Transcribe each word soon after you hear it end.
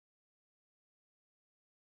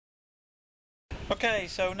Okay,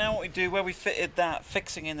 so now what we do, where we fitted that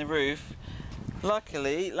fixing in the roof,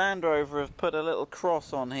 luckily Land Rover have put a little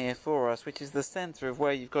cross on here for us, which is the centre of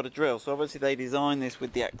where you've got to drill. So obviously they designed this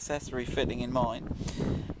with the accessory fitting in mind.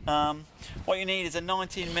 What you need is a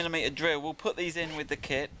 19mm drill. We'll put these in with the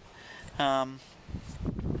kit when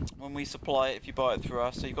we supply it, if you buy it through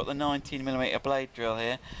us. So you've got the 19mm blade drill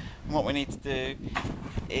here, and what we need to do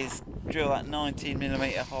is drill that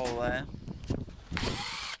 19mm hole there.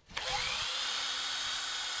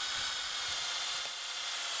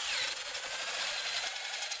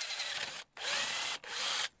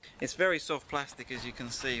 It's very soft plastic, as you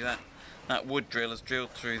can see. That wood drill has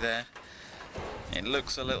drilled through there. It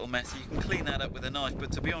looks a little messy. You can clean that up with a knife,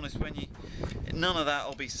 but to be honest, none of that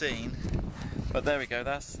will be seen. But there we go.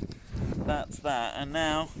 That's that, and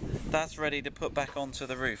now that's ready to put back onto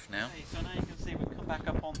the roof now. Okay, so now you can see we've come back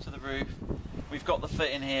up onto the roof. We've got the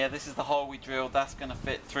fit in here. This is the hole we drilled. That's going to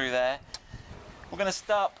fit through there. We're going to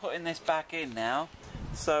start putting this back in now.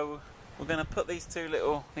 So we're going to put these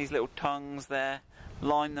little tongues there.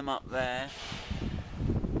 Line them up there,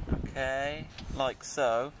 okay, like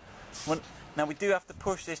so. Now we do have to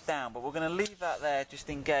push this down, but we're going to leave that there just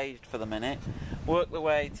engaged for the minute. Work the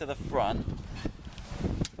way to the front.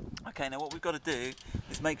 Okay, now what we've got to do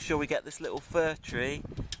is make sure we get this little fir tree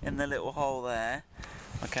in the little hole there,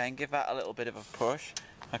 okay, and give that a little bit of a push,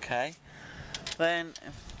 okay. Then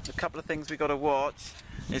a couple of things we've got to watch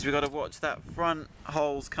is we've got to watch that front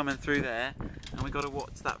holes coming through there, and we've got to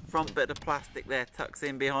watch that front bit of plastic there tucks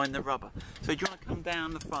in behind the rubber. So do you want to come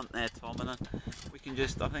down the front there, Tom, and then we can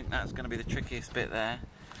just, I think that's going to be the trickiest bit there.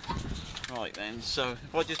 Right then, so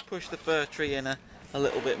if I just push the fir tree in a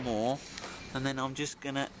little bit more, and then I'm just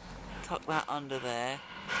going to tuck that under there,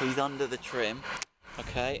 so he's under the trim,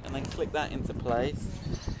 okay, and then click that into place.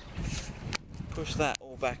 Push that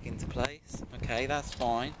all back into place, okay, that's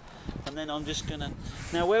fine. And then I'm just gonna,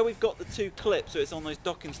 now where we've got the two clips, so it's on those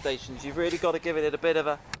docking stations, you've really got to give it a bit of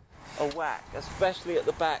a whack, especially at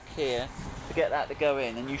the back here, to get that to go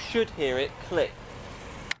in, and you should hear it click.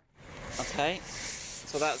 Okay,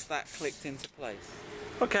 so that's that clicked into place.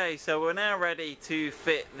 Okay, so we're now ready to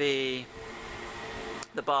fit the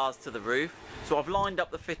bars to the roof. So I've lined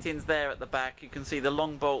up the fittings there at the back. You can see the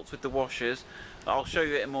long bolts with the washers. I'll show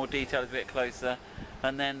you it in more detail as we get closer.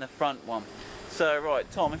 And then the front one. So right,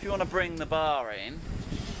 Tom, if you want to bring the bar in.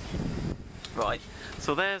 Right,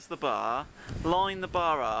 so there's the bar. Line the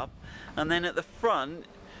bar up. And then at the front,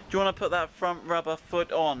 do you want to put that front rubber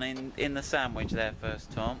foot on in the sandwich there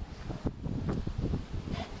first, Tom?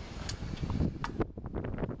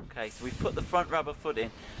 Okay, so we've put the front rubber foot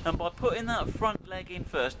in, and by putting that front leg in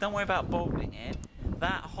first, don't worry about bolting it,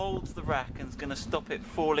 that holds the rack and is going to stop it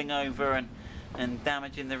falling over and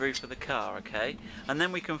damaging the roof of the car, okay? And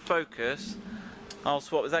then we can focus. I'll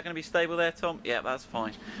swap. Is that going to be stable there, Tom? Yeah, that's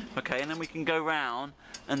fine. Okay, and then we can go round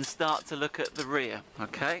and start to look at the rear,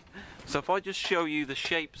 okay? So if I just show you the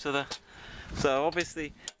shapes of so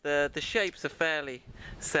obviously the shapes are fairly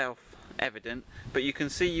self-evident, but you can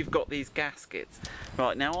see you've got these gaskets.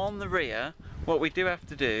 Right, now on the rear, what we do have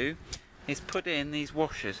to do is put in these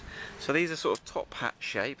washers. So these are sort of top hat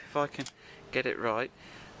shape, if I can get it right.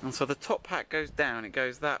 And so the top hat goes down, it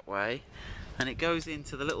goes that way, and it goes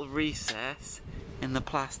into the little recess in the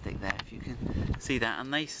plastic there, if you can see that,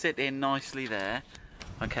 and they sit in nicely there.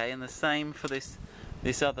 Okay, and the same for this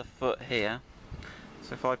other foot here.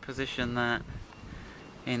 So if I position that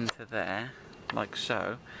into there, like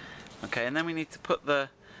so. Okay, and then we need to put the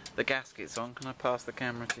gaskets on. Can I pass the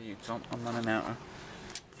camera to you, Tom? I'm running out of...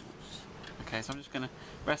 Okay, so I'm just going to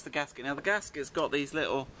rest the gasket. Now the gasket's got these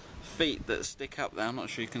little feet that stick up there. I'm not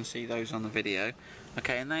sure you can see those on the video.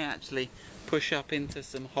 Okay, and they actually push up into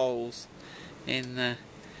some holes in the...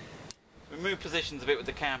 We move positions a bit with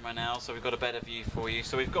the camera now, so we've got a better view for you.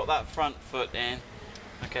 So we've got that front foot in.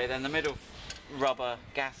 Okay, then the middle rubber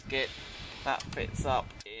gasket, that fits up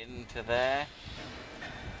into there.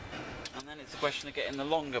 And then it's a question of getting the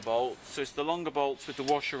longer bolts. So it's the longer bolts with the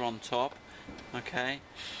washer on top. Okay,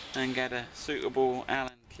 and get a suitable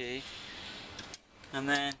Allen key. And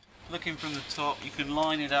then looking from the top, you can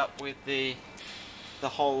line it up with the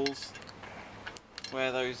holes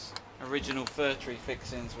where those original fir tree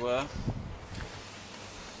fixings were.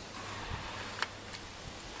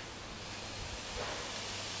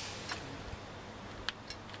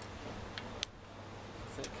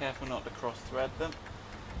 So careful not to cross thread them.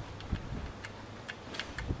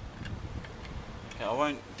 Okay, I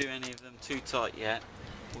won't do any of them too tight yet.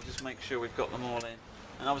 We'll just make sure we've got them all in.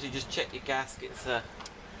 And obviously just check your gaskets are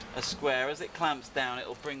square. As it clamps down,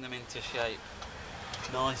 it'll bring them into shape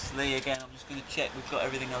nicely. Again, I'm just going to check we've got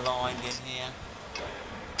everything aligned in here.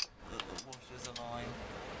 The washers aligned.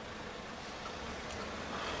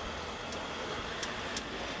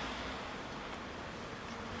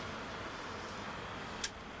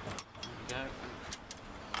 There we go.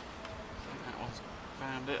 I think that one's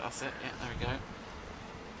found it. That's it. Yeah, there we go.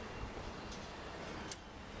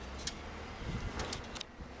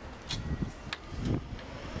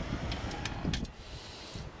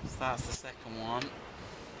 So that's the second one.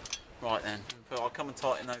 Right then, I'll come and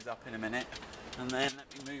tighten those up in a minute, and then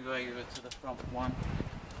let me move over to the front one.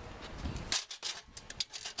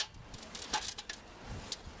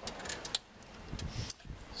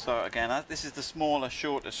 So again, this is the smaller,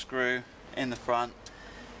 shorter screw in the front.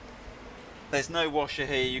 There's no washer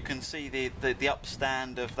here. You can see the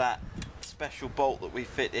upstand of that special bolt that we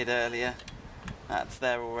fitted earlier. That's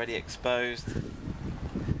there already exposed.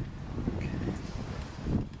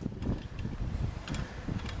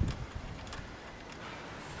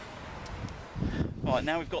 Right,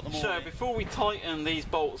 now we've got them all. So before we tighten these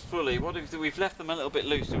bolts fully, we've left them a little bit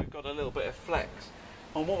loose, so we've got a little bit of flex.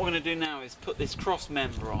 And what we're going to do now is put this cross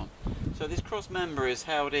member on. So this cross member is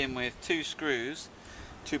held in with 2 screws,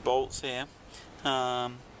 2 bolts here.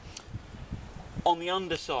 On the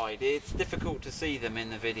underside, it's difficult to see them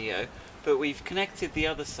in the video, but we've connected the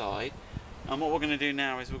other side. And what we're going to do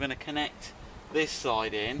now is we're going to connect this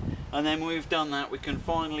side in, and then when we've done that, we can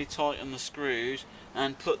finally tighten the screws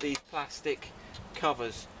and put these plastic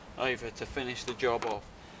covers over to finish the job off.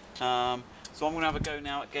 So I'm going to have a go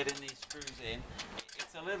now at getting these screws in.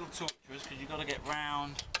 It's a little torturous because you've got to get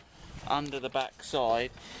round under the back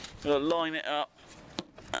side. You've got to line it up.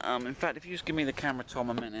 In fact, if you just give me the camera, Tom,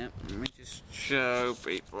 a minute, let me just show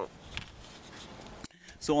people.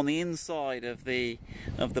 So on the inside of the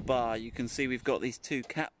bar, you can see we've got these 2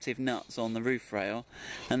 captive nuts on the roof rail,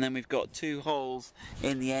 and then we've got 2 holes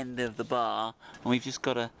in the end of the bar, and we've just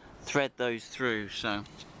got to thread those through. So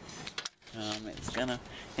it's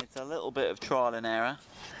a little bit of trial and error.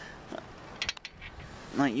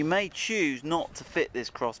 Now, you may choose not to fit this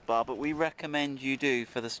crossbar, but we recommend you do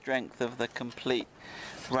for the strength of the complete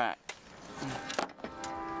rack.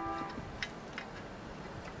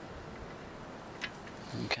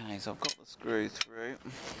 Okay, so I've got the screw through.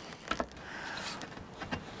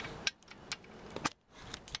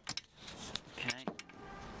 Okay.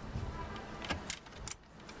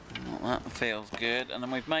 That feels good. And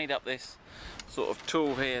then we've made up this sort of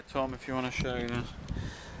tool here, Tom, if you want to show them,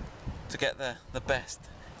 to get the best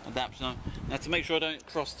adaptation. Now, to make sure I don't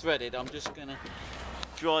cross thread it, I'm just going to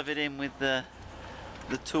drive it in with the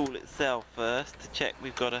tool itself first to check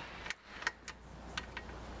we've got a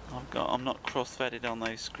I'm not cross threaded on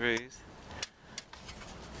those screws.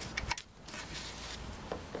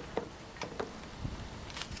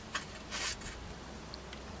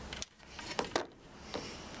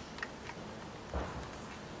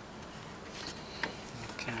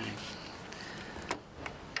 Okay.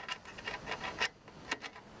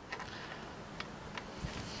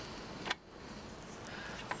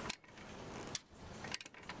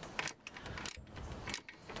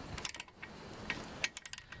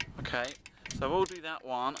 Okay, so we'll do that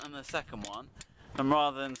one and the second one, and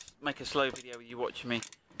rather than make a slow video with you watching me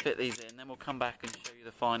fit these in, then we'll come back and show you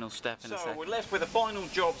the final step in a second. So we're left with the final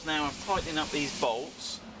jobs now of tightening up these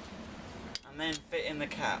bolts and then fitting the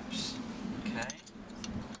caps. Okay.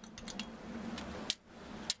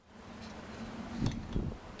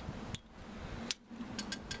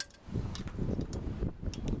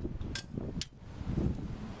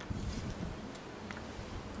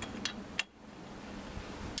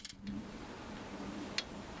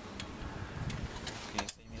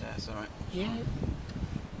 That's alright. Yeah.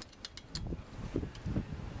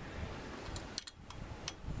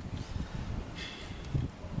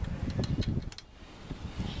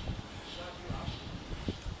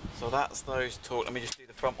 So that's those torque. Let me just do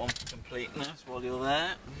the front one for completeness while you're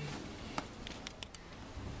there.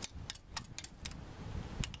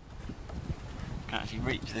 Can't actually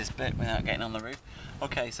reach this bit without getting on the roof.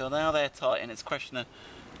 Okay, so now they're tight and it's a question of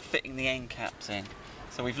fitting the end caps in.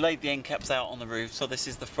 So we've laid the end caps out on the roof, so this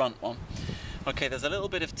is the front one. Okay, there's a little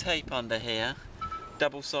bit of tape under here,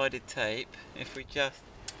 double-sided tape. If we just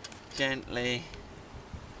gently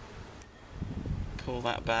pull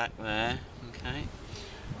that back there, okay,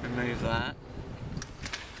 remove that.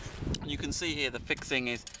 You can see here the fixing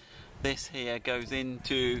is this here goes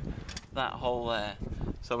into that hole there.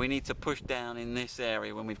 So we need to push down in this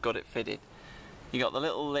area when we've got it fitted. You got the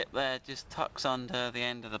little lip there, just tucks under the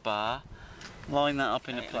end of the bar. Line that up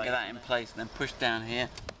in a place, get that in place, and then push down here.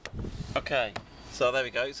 Okay, so there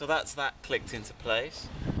we go. So that's that clicked into place.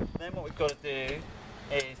 Then what we've got to do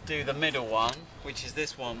is do the middle one, which is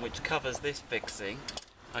this one, which covers this fixing.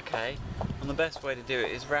 Okay, And the best way to do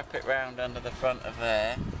it is wrap it round under the front of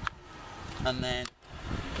there, and then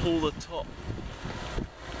pull the top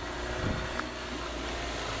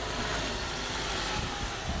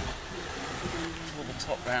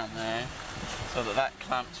round there, so that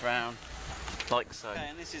clamps round like so. Okay,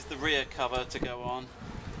 and this is the rear cover to go on,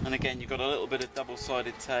 and again you've got a little bit of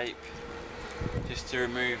double-sided tape just to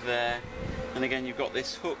remove there, and again you've got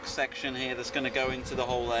this hook section here that's going to go into the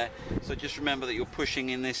hole there, so just remember that you're pushing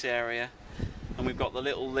in this area, and we've got the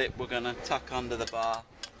little lip we're going to tuck under the bar,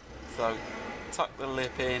 so tuck the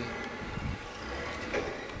lip in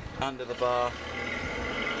under the bar.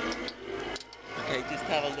 Okay, just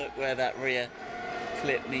have a look where that rear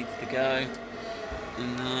clip needs to go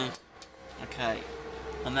in there. Okay,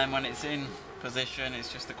 and then when it's in position,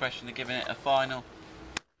 it's just a question of giving it a final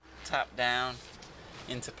tap down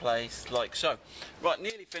into place like so. Right,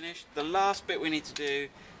 nearly finished. The last bit we need to do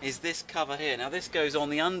is this cover here. Now this goes on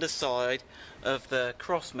the underside of the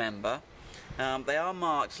cross member. They are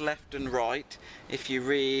marked left and right if you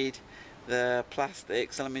read the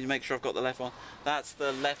plastic, so let me make sure I've got the left one. That's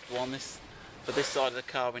the left one. For this side of the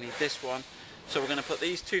car we need this one. So we're going to put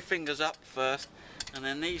these two fingers up first, and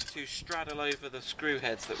then these two straddle over the screw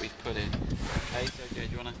heads that we've put in. Okay, so do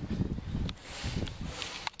you want to...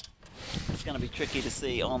 It's going to be tricky to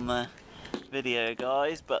see on the video,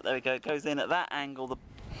 guys, but there we go. It goes in at that angle,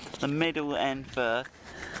 the middle end first,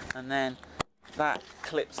 and then that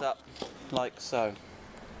clips up like so.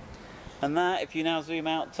 And that, if you now zoom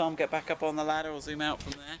out, Tom, get back up on the ladder or zoom out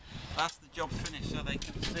from there, that's the job finished, so they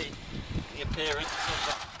can see the appearance of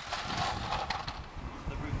that